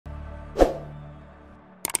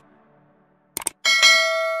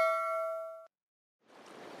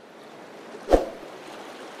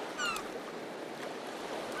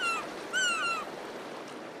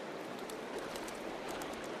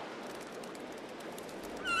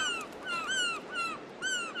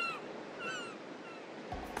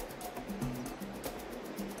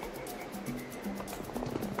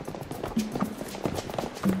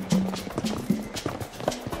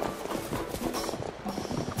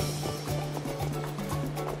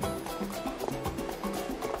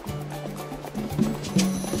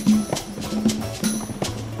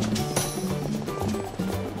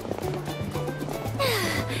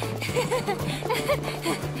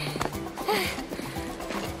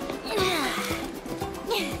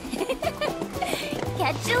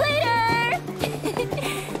Catch you later!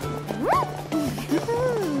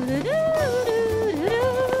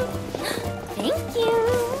 Thank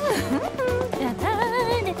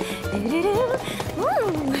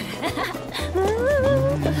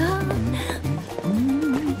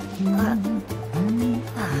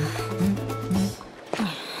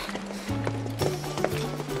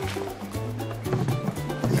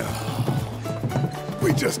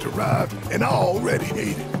We just arrived and I already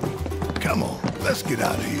hate it. Come on, let's get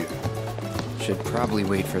out of here. Should probably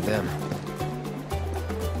wait for them.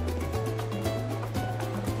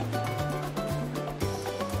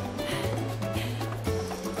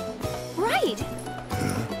 Right!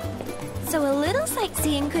 So a little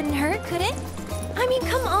sightseeing couldn't hurt, could it? I mean,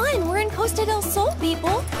 come on, we're in Costa del Sol,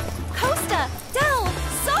 people! Costa del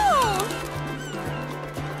Sol!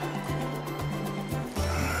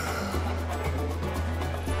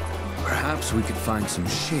 Perhaps we could find some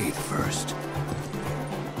shade first.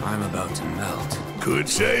 I'm about to melt. Could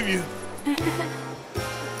save you.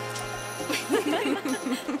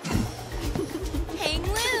 Hang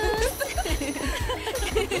loose!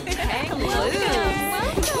 Hang loose! Welcome!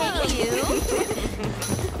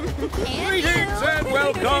 Greetings and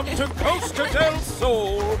welcome to Costa del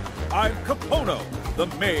Sol. I'm Capono, the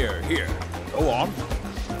mayor here. Go on.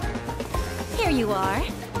 Here you are.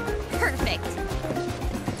 Perfect.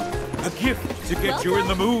 A gift to get you in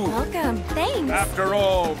the mood. Welcome. Thanks. After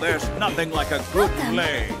all, there's nothing like a good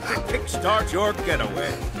play to kickstart your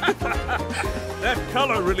getaway. That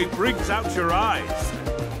color really brings out your eyes.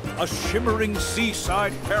 A shimmering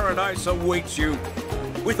seaside paradise awaits you,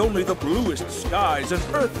 with only the bluest skies and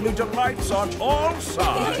earthly delights on all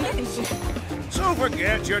sides. So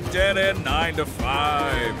forget your dead-end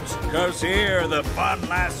 9-to-5s, 'cause here the fun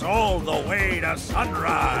lasts all the way to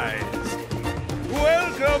sunrise.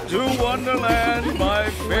 Welcome to Wonderland, my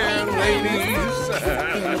fair ladies.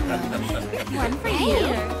 One for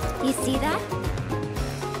you. You see that?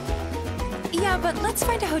 Yeah, but let's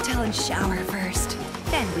find a hotel and shower first.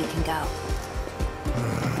 Then we can go.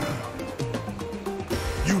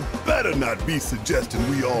 You better not be suggesting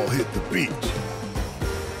we all hit the beach.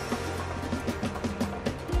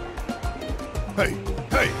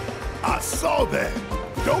 Hey, I saw that.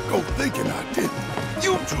 Don't go thinking I didn't.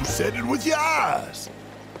 You two said it with your eyes.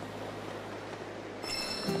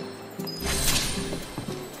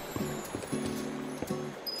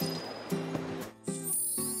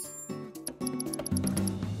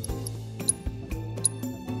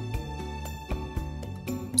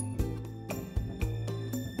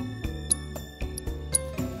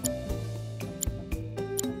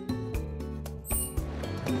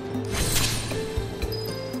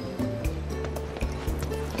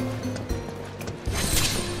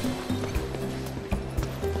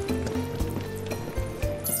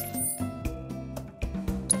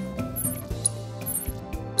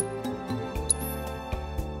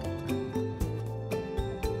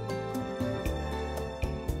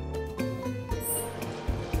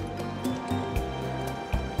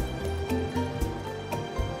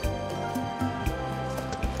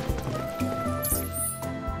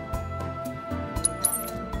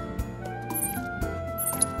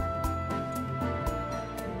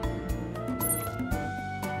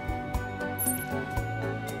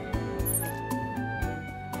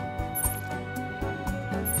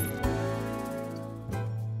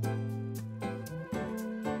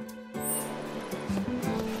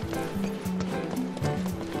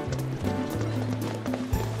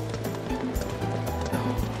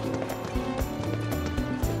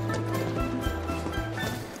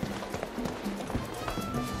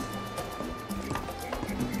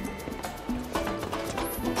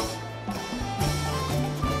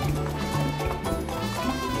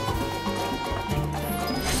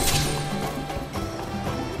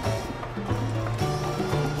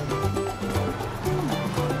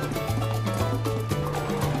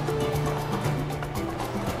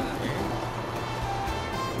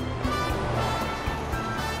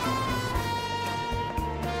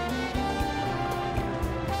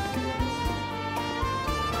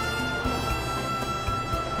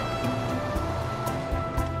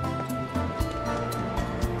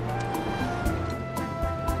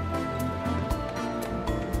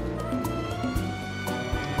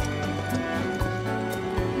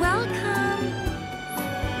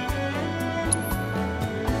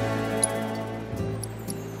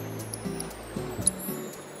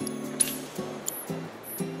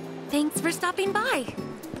 Thanks for stopping by.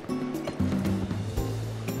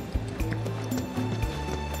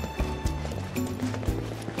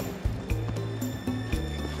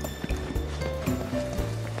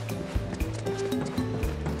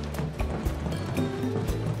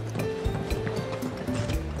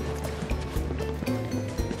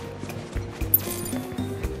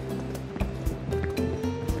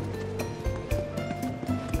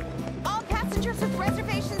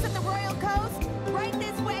 Reservations at the Royal Coast? Right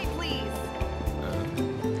this way, please.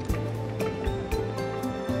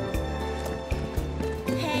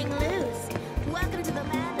 Hang loose. Welcome to the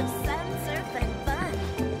land of sun, surf, and fun.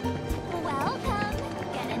 Welcome.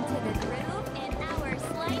 Get into the groove in our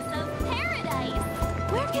slice of paradise.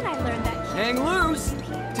 Where can I learn that? Hang loose!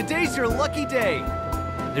 Today's your lucky day.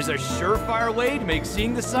 There's a surefire way to make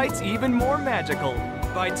seeing the sights even more magical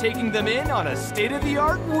by taking them in on a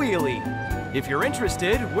state-of-the-art wheelie. If you're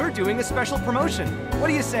interested, we're doing a special promotion. What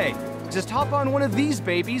do you say? Just hop on one of these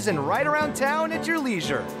babies and ride around town at your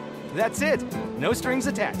leisure. That's it. No strings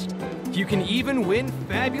attached. You can even win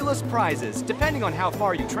fabulous prizes, depending on how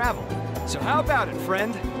far you travel. So how about it,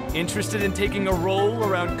 friend? Interested in taking a roll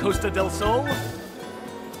around Costa del Sol?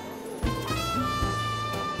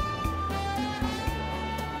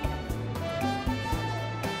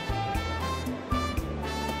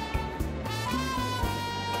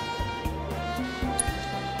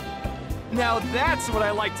 Now that's what I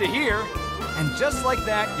like to hear. And just like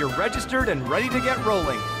that, you're registered and ready to get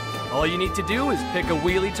rolling. All you need to do is pick a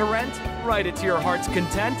wheelie to rent, ride it to your heart's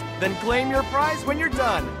content, then claim your prize when you're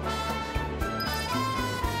done.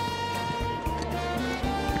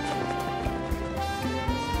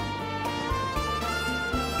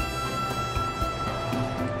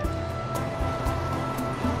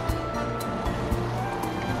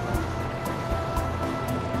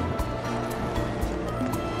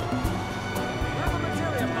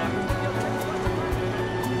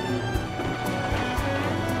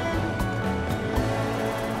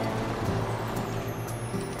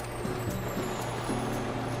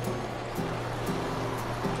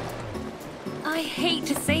 I hate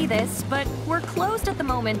to say this, but we're closed at the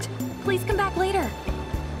moment. Please come back later.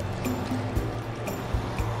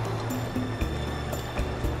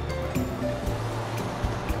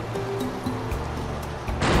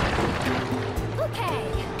 Okay.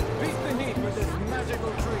 Beat the heat with this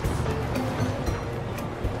magical treat.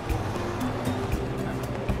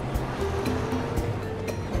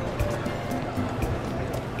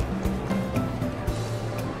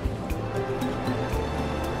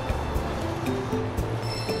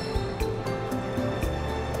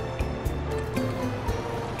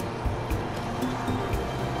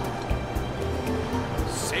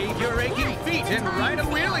 Save your aching feet and ride a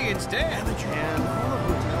wheelie instead.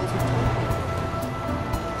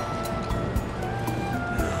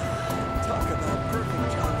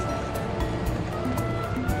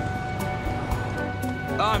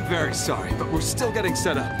 I'm very sorry, but we're still getting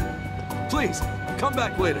set up. Please, come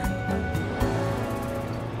back later.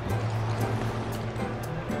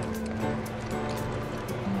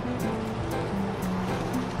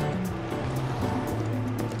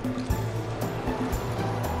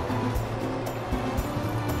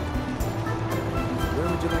 Where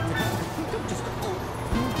would you like to go? Just a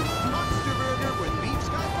monster burger with beef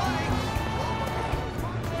sky pie.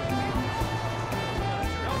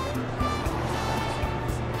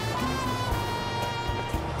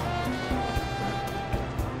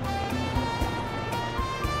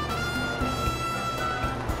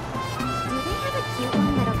 Do they have a cute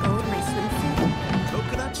one that'll go with my swimsuit?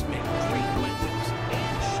 Coconuts make great blendings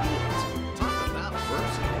and shields. Talk about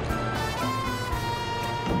versatile.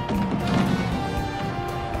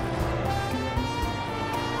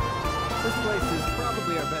 This place is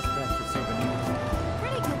probably our best bet for souvenirs.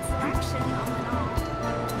 Pretty good selection, all in all.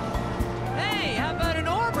 Hey, how about an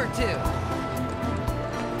orb or two?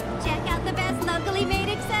 Check out the best locally made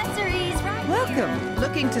accessories, right? Welcome.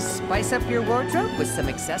 Looking to spice up your wardrobe with some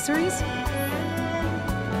accessories?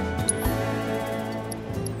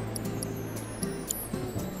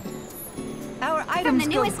 Our From items the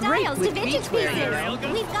go newest great styles to with vintage beachwear.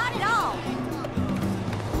 pieces. We've got it all.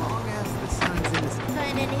 Long as the sun's in his...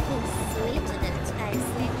 Find anything sweet and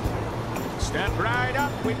enticing? Step right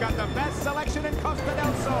up. We've got the best selection in Costa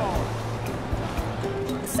del Sol.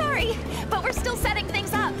 Sorry, but we're still setting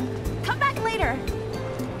things up. Come back later.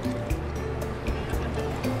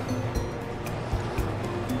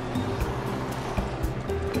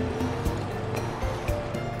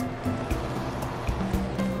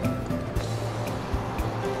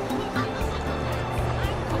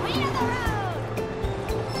 Queen of the road!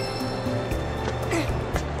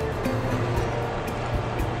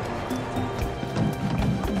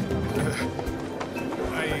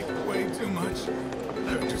 I ate way too much.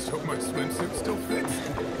 I just hope my swimsuit still fits.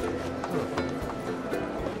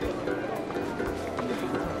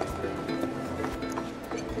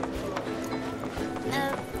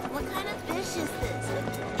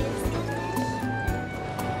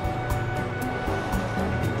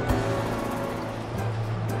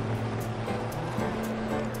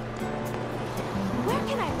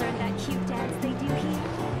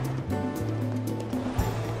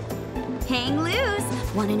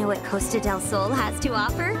 Want to know what Costa del Sol has to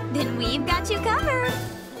offer? Then we've got you covered!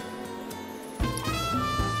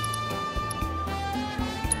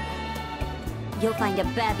 You'll find a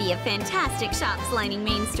bevy of fantastic shops lining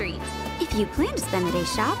Main Street. If you plan to spend the day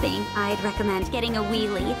shopping, I'd recommend getting a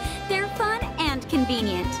wheelie. They're fun and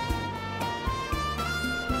convenient.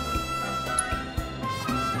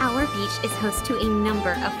 Our beach is host to a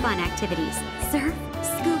number of fun activities. Surf,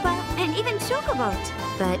 scuba, and even chocoboat.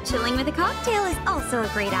 But chilling with a cocktail is also a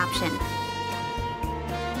great option.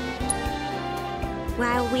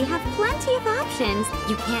 While we have plenty of options,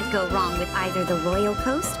 you can't go wrong with either the Royal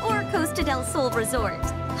Coast or Costa del Sol Resort.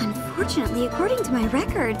 Unfortunately, according to my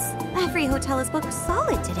records, every hotel is booked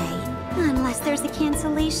solid today. Unless there's a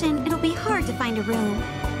cancellation, it'll be hard to find a room.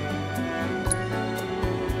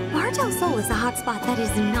 Bar del Sol is a hotspot that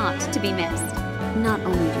is not to be missed. Not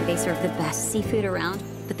only do they serve the best seafood around,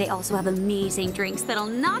 but they also have amazing drinks that'll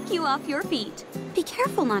knock you off your feet. Be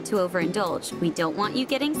careful not to overindulge. We don't want you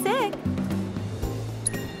getting sick.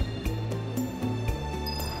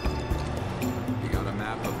 You got a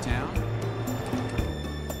map of town?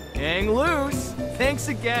 Hang loose! Thanks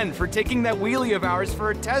again for taking that wheelie of ours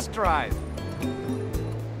for a test drive.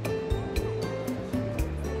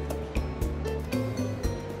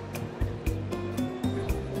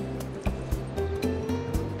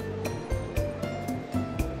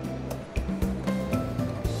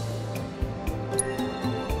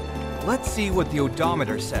 Let's see what the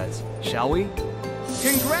odometer says, shall we?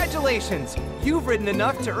 Congratulations! You've ridden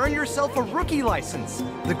enough to earn yourself a rookie license.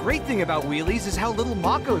 The great thing about wheelies is how little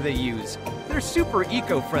Mako they use. They're super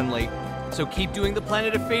eco-friendly. So keep doing the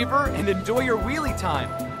planet a favor and enjoy your wheelie time.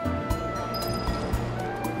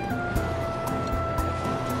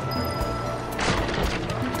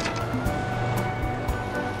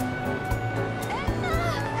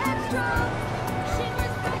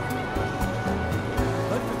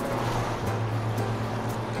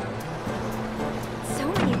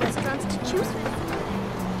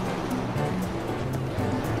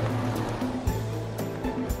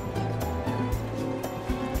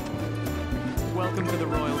 Welcome to the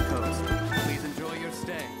Royal Coast. Please enjoy your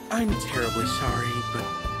stay. I'm terribly sorry, but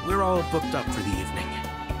we're all booked up for the evening.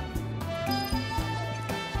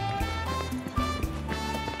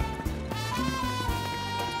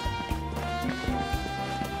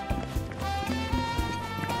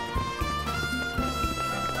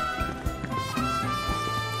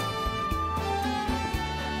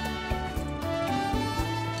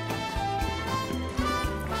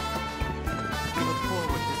 We look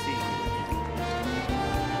forward to seeing you again.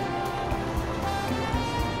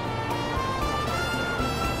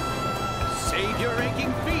 Save your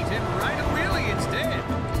aching feet and ride a wheelie instead.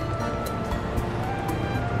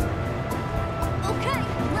 Okay,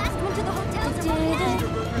 last one to the hotel.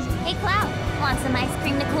 Hey, Cloud, want some ice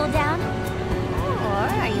cream to cool down? Or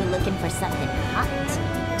are you looking for something hot?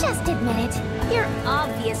 Just admit it. You're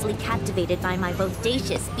obviously captivated by my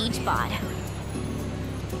bodacious beach bod.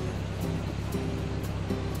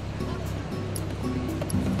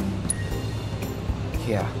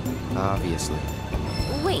 Yeah, obviously.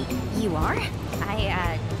 Wait, you are?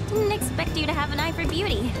 I didn't expect you to have an eye for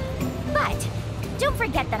beauty. But don't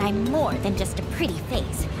forget that I'm more than just a pretty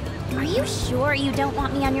face. Are you sure you don't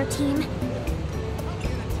want me on your team?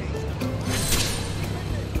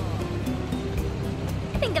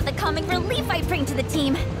 Think of the comic relief I bring to the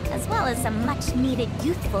team, as well as some much-needed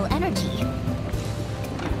youthful energy.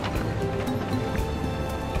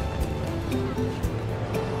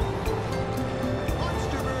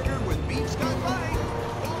 Monster burger with beef stuck light.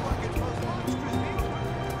 Walmart's most monstrous meal.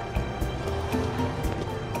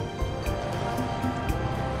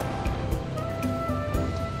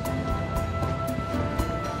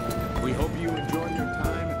 We hope you enjoyed your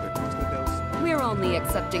time at the Costa del Sol. We're only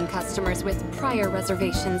accepting customers with prior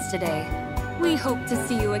reservations today. We hope to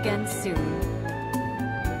see you again soon.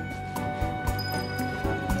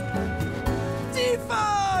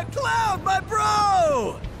 Tifa! Cloud, my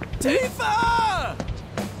bro! Tifa!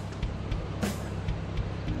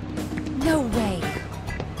 No way.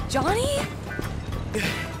 Johnny?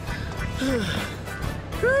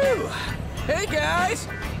 Whew. Hey guys!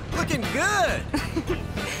 Looking good!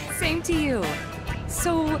 Same to you.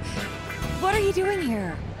 So, what are you doing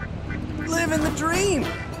here? Living the dream!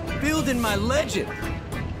 Building my legend!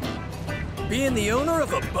 Being the owner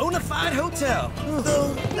of a bona fide hotel,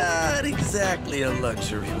 though not exactly a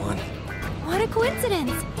luxury one. What a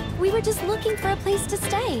coincidence. We were just looking for a place to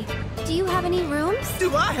stay. Do you have any rooms?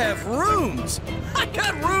 Do I have rooms? I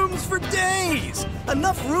got rooms for days!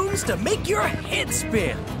 Enough rooms to make your head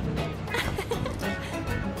spin!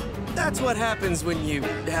 That's what happens when you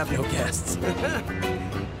have no guests.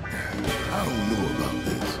 I don't know about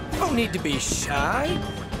this. Don't need to be shy.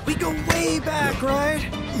 We go way back, right?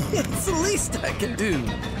 It's the least I can do.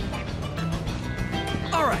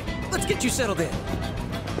 All right, let's get you settled in.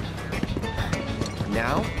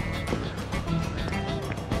 Now?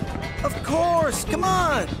 Of course, come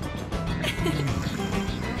on!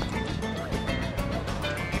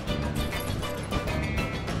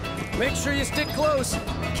 Make sure you stick close.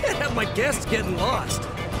 Can't have my guests getting lost.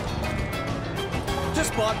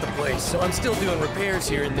 Just bought the place, so I'm still doing repairs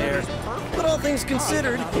here and there. But all things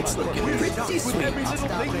considered, it's looking pretty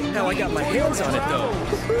sweet. Now I got my hands on it, though.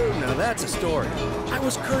 Now that's a story. I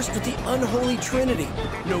was cursed with the unholy trinity.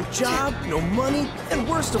 No job, no money, and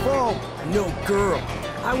worst of all, no girl.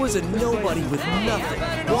 I was a nobody with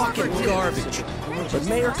nothing, walking garbage. But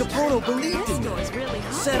Mayor Capono believed in me.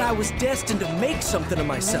 Said I was destined to make something of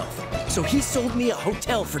myself. So he sold me a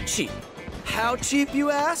hotel for cheap. How cheap, you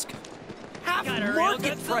ask? Half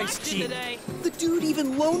market price cheap. The dude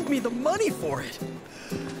even loaned me the money for it.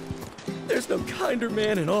 There's no kinder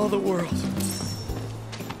man in all the world.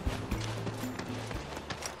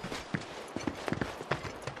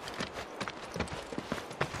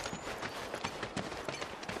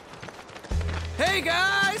 Hey,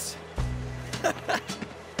 guys!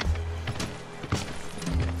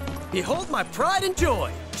 Behold my pride and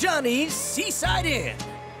joy, Johnny's Seaside Inn.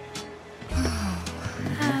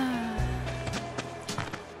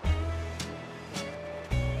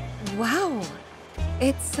 Wow.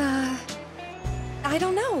 It's, I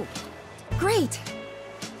don't know. Great.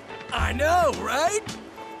 I know, right?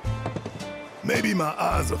 Maybe my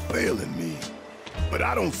eyes are failing me, but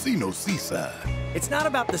I don't see no seaside. It's not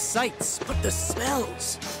about the sights, but the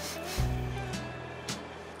smells.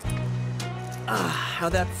 Ah, how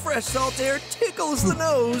that fresh salt air tickles the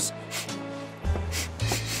nose.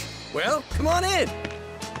 Well, come on in.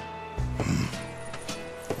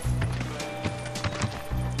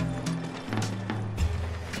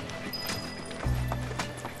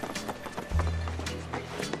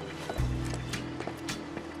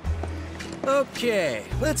 Okay,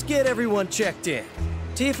 let's get everyone checked in.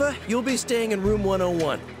 Tifa, you'll be staying in room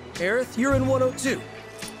 101. Aerith, you're in 102.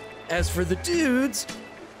 As for the dudes,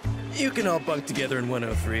 you can all bunk together in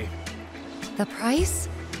 103. The price?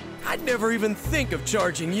 I'd never even think of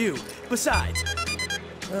charging you. Besides,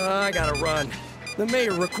 I gotta run. The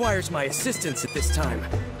mayor requires my assistance at this time.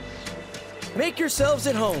 Make yourselves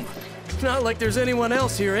at home. Not like there's anyone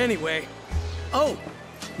else here anyway. Oh,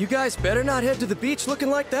 you guys better not head to the beach looking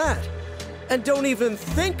like that. And don't even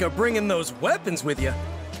think of bringing those weapons with you.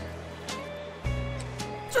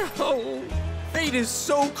 Oh, fate is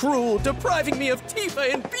so cruel, depriving me of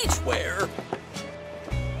Tifa and beachwear.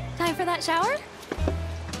 Time for that shower?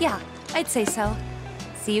 Yeah, I'd say so.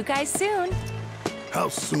 See you guys soon. How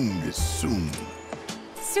soon is soon?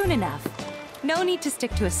 Soon enough. No need to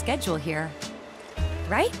stick to a schedule here.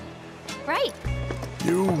 Right? Right.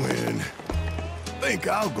 You win. Think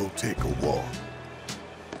I'll go take a walk.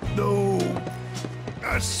 Though,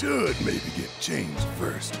 I should maybe get changed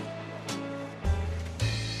first.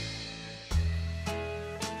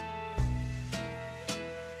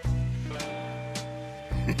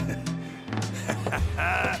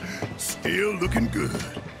 Still looking good.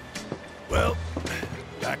 Well,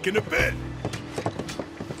 back in a bit.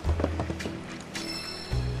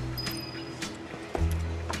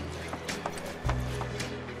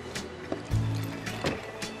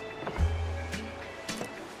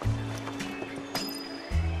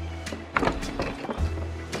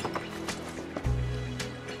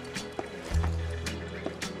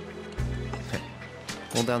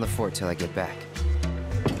 Hold down the fort till I get back.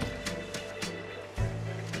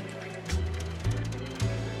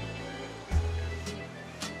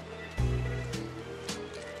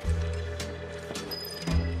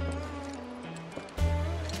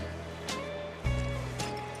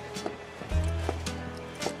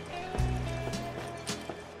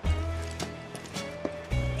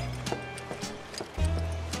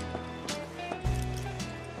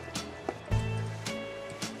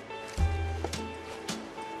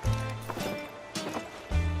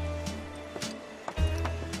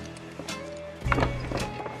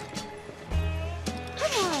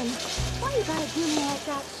 You gotta do me like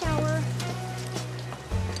that, shower.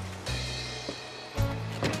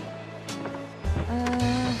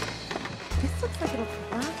 This looks like it'll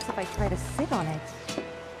collapse if I try to sit on it.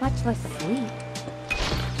 Much less sleep.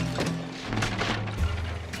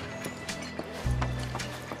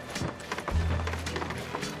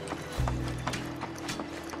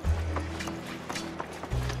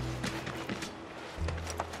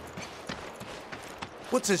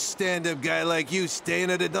 What's a stand-up guy like you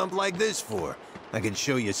staying at a dump like this for? I can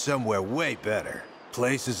show you somewhere way better.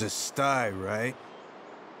 Place is a sty, right?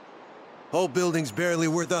 Whole building's barely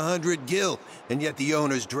worth 100 gil, and yet the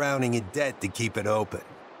owner's drowning in debt to keep it open.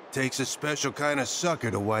 Takes a special kind of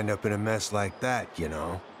sucker to wind up in a mess like that, you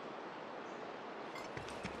know?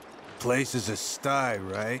 Place is a sty,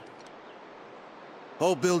 right?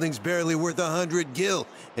 Whole building's barely worth 100 gil,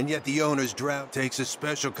 and yet the owner's drowned. Takes a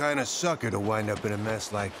special kind of sucker to wind up in a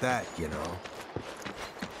mess like that, you know?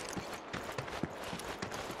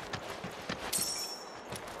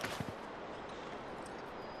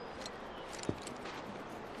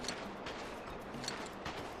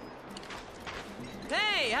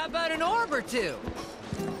 Hey, how about an orb or two?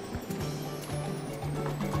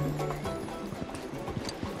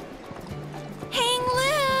 Hang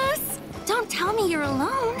loose! Don't tell me you're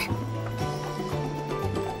alone.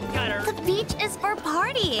 The beach is for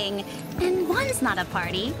partying, and one's not a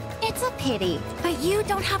party. It's a pity. But you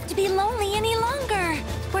don't have to be lonely any longer.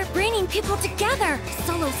 We're bringing people together,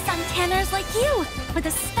 solo suntanners like you, with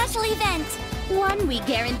a special event. One we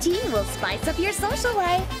guarantee will spice up your social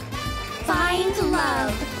life. Find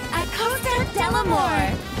love at Costa del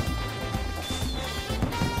Amor.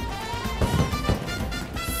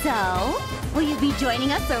 So, will you be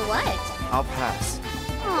joining us or what? I'll pass.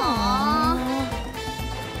 Aww.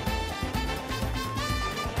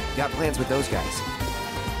 Got plans with those guys.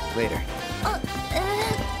 Later.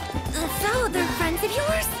 So they're friends of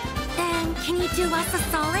yours? Then can you do us a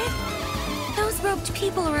solid? Those robed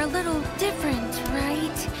people are a little different,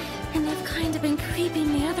 right? And they've kind of been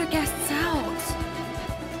creeping the other guests out.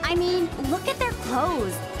 I mean, look at their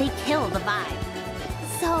clothes. They kill the vibe.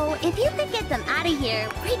 So, if you could get them out of here,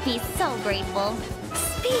 we'd be so grateful.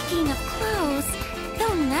 Speaking of clothes,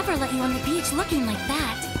 they'll never let you on the beach looking like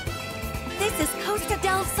that. This is Costa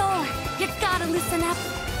del Sol. You gotta loosen up.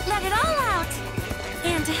 Let it all out.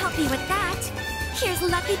 And to help you with that, here's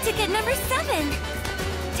lucky ticket number 7.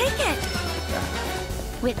 Take it.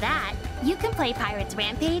 With that, you can play Pirates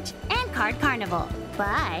Rampage and Card Carnival,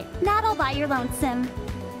 but not all by your lonesome.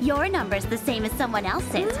 Your number's the same as someone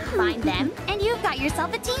else's. Find them, and you've got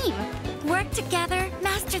yourself a team. Work together,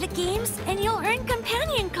 master the games, and you'll earn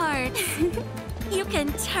companion cards. You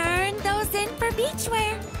can turn those in for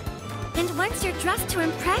beachwear. And once you're dressed to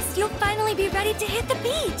impress, you'll finally be ready to hit the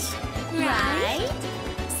beach. Right?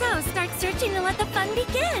 So start searching and let the fun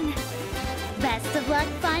begin. Best of luck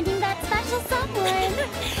finding that special someone.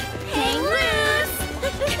 Hang loose!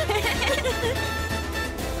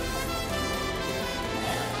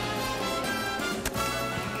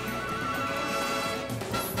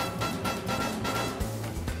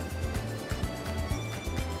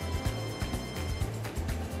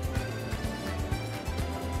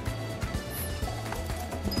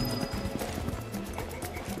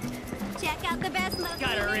 Check out the best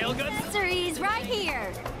Got a real good accessories right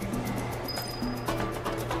here.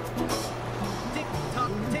 Tick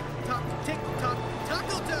tock,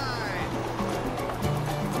 taco time!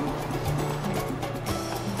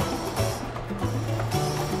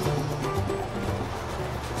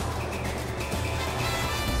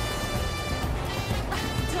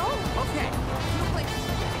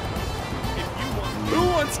 Who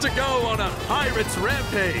wants to go on a pirate's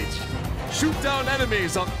rampage? Shoot down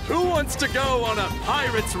enemies on... Who wants to go on a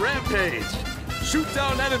pirate's rampage? Shoot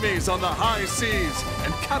down enemies on the high seas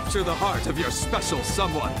and capture the heart of your special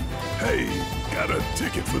someone. Hey, got a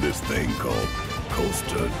ticket for this thing called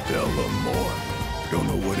Costa del Amor. Don't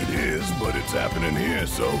know what it is, but it's happening here,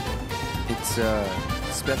 so... It's a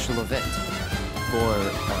special event for,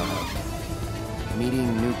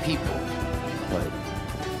 meeting new people. But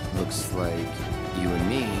looks like you and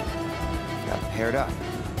me got paired up.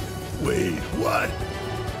 Wait, what?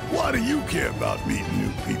 Why do you care about meeting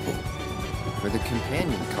new people? For the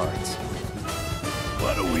companion cards.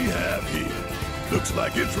 What do we have here? Looks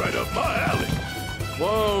like it's right up my alley.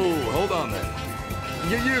 Whoa, hold on there.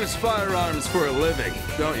 You use firearms for a living,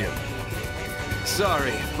 don't you?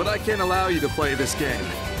 Sorry, but I can't allow you to play this game.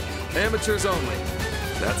 Amateurs only.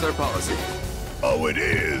 That's our policy. Oh, it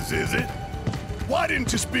is it? Why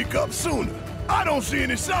didn't you speak up sooner? I don't see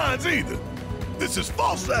any signs either. This is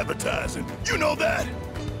false advertising. You know that?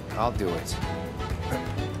 I'll do it.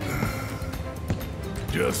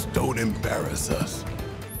 Just don't embarrass us.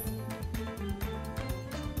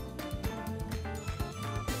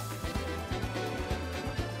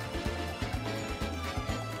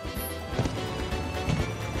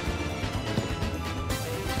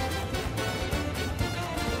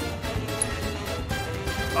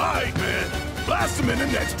 All right, man. Blast them in the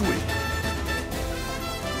next week.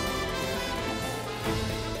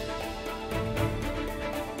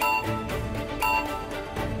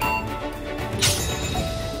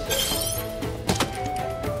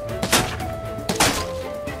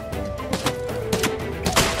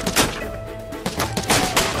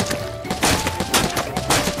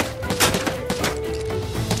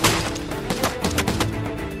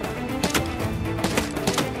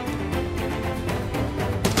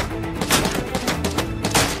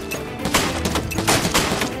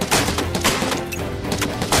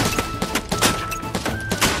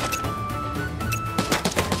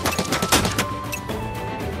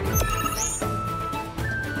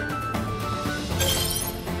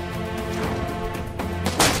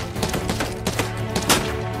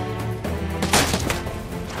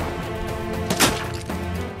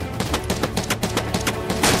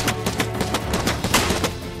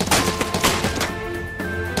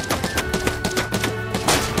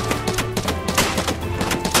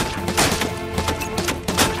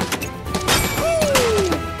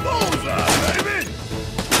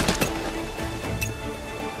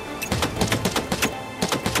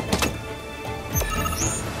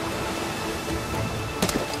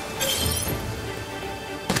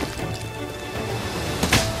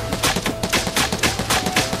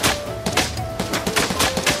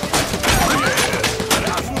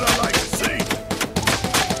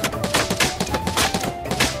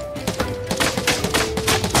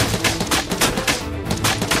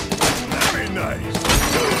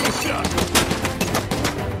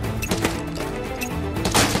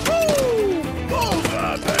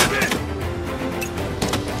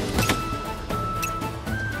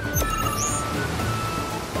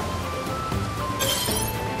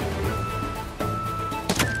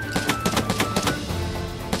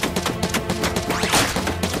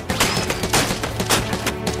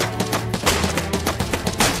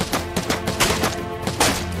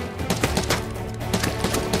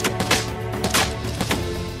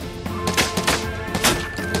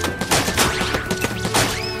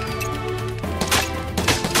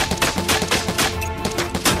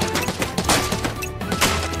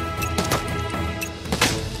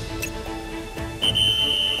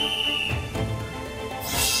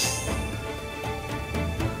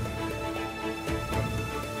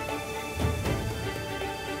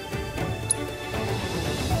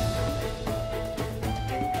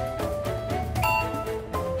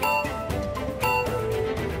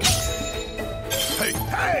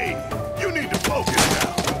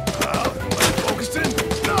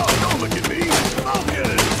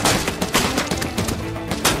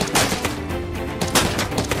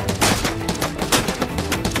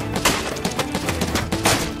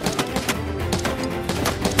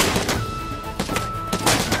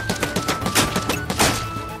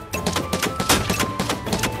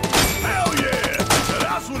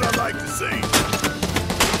 like to see.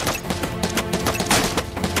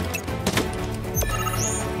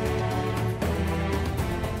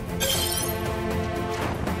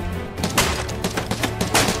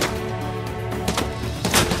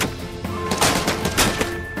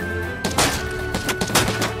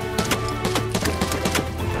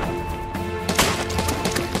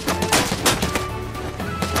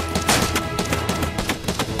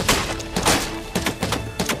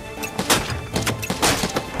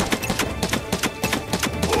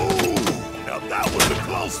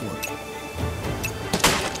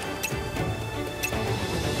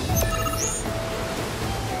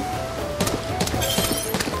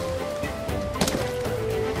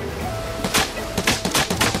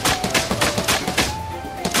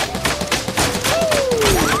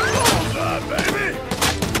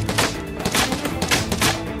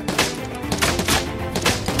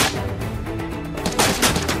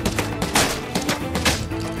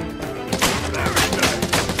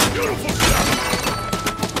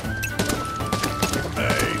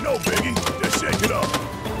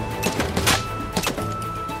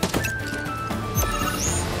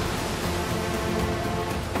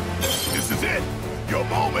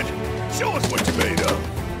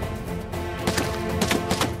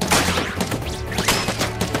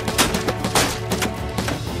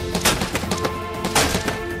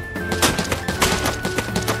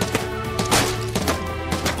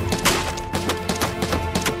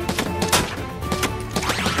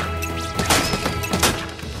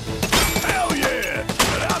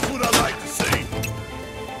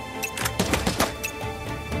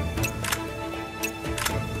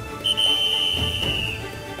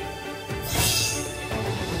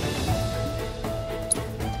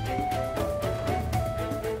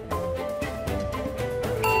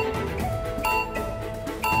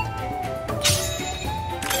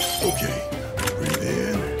 Okay, breathe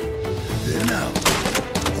in, then out.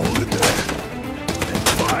 Hold it there, and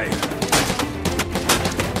fire.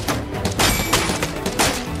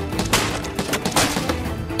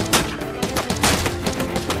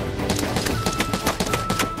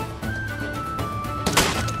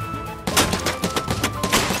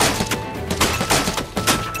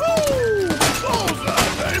 Woo!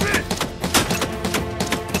 Bullseye, baby!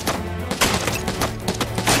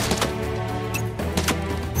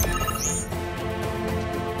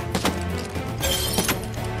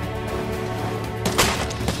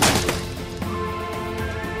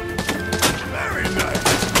 Very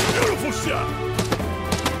nice. Beautiful shot.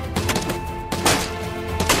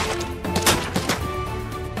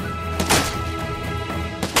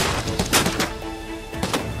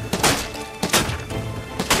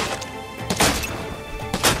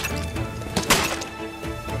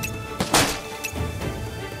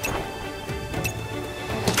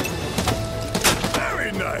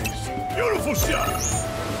 Very nice. Beautiful shot.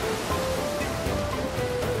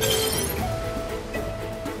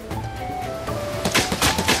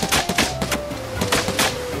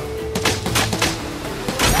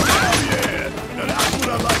 Oh yeah! Now that's what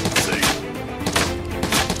I like to see.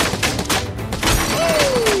 Woo!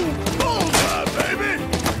 Bullseye, baby!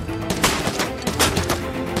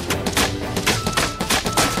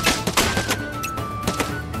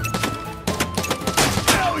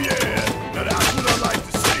 Hell yeah! Now that's what I like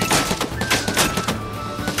to see.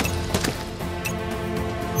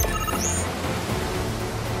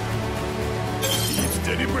 Deep,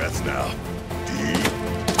 steady breaths now. Deep,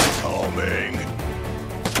 calming.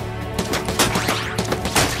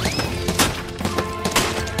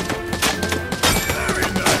 Very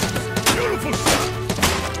nice. Beautiful shot.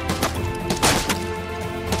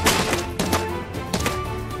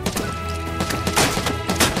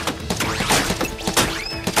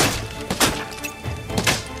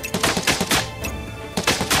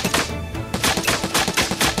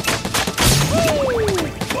 Woo!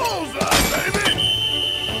 Bullseye, baby!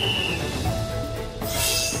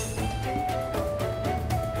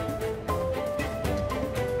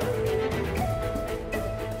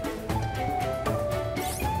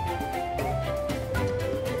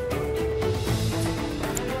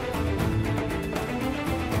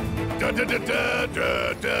 Da da da da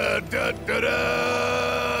da da da da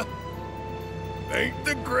da. Ain't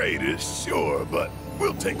the greatest, sure, but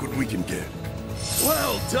we'll take what we can get.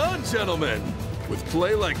 Well done, gentlemen! With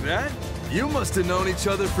play like that, you must have known each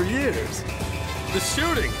other for years. The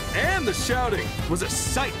shooting and the shouting was a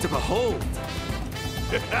sight to behold.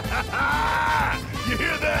 You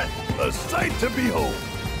hear that? A sight to behold.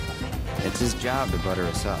 It's his job to butter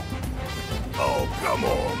us up. Oh, come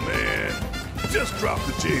on, man. Just drop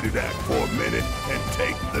the jaded act for a minute and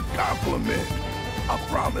take the compliment. I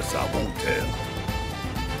promise I won't tell.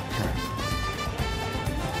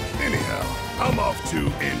 Anyhow, I'm off to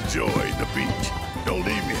enjoy the beach. Don't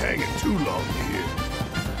leave me hanging too long here.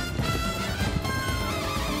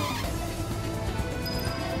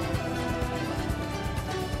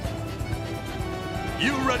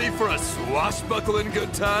 You ready for a swashbuckling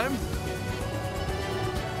good time?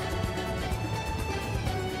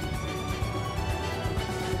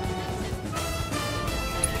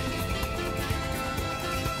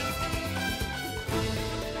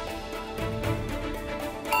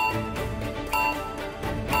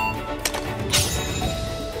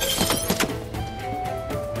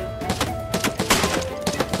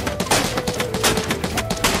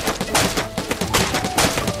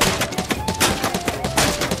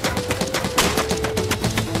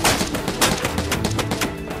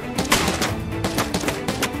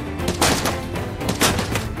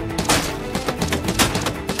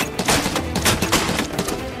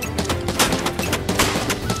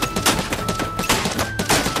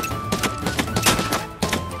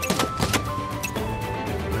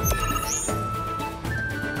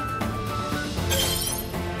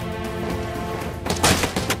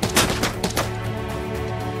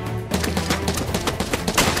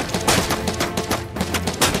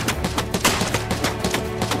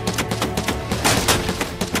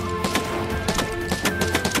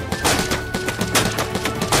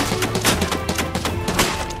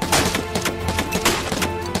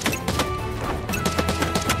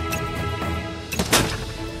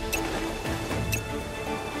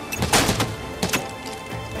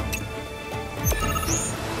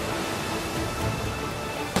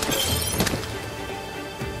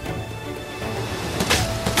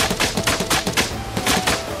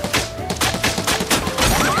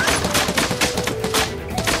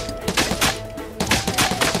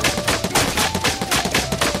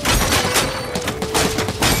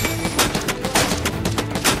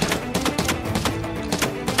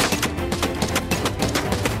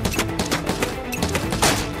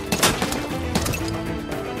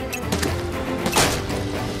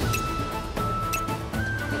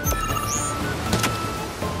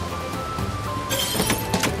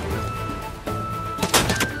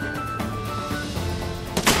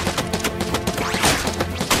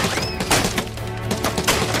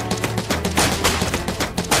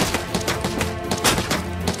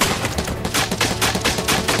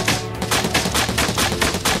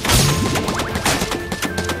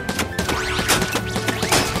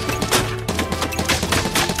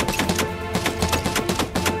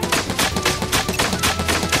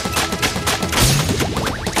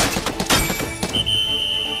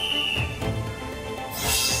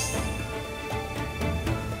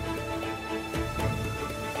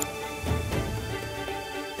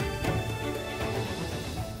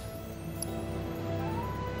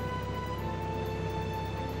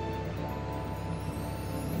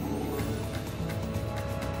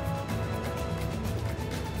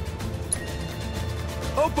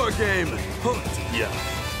 Hope our game hooked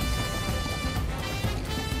ya.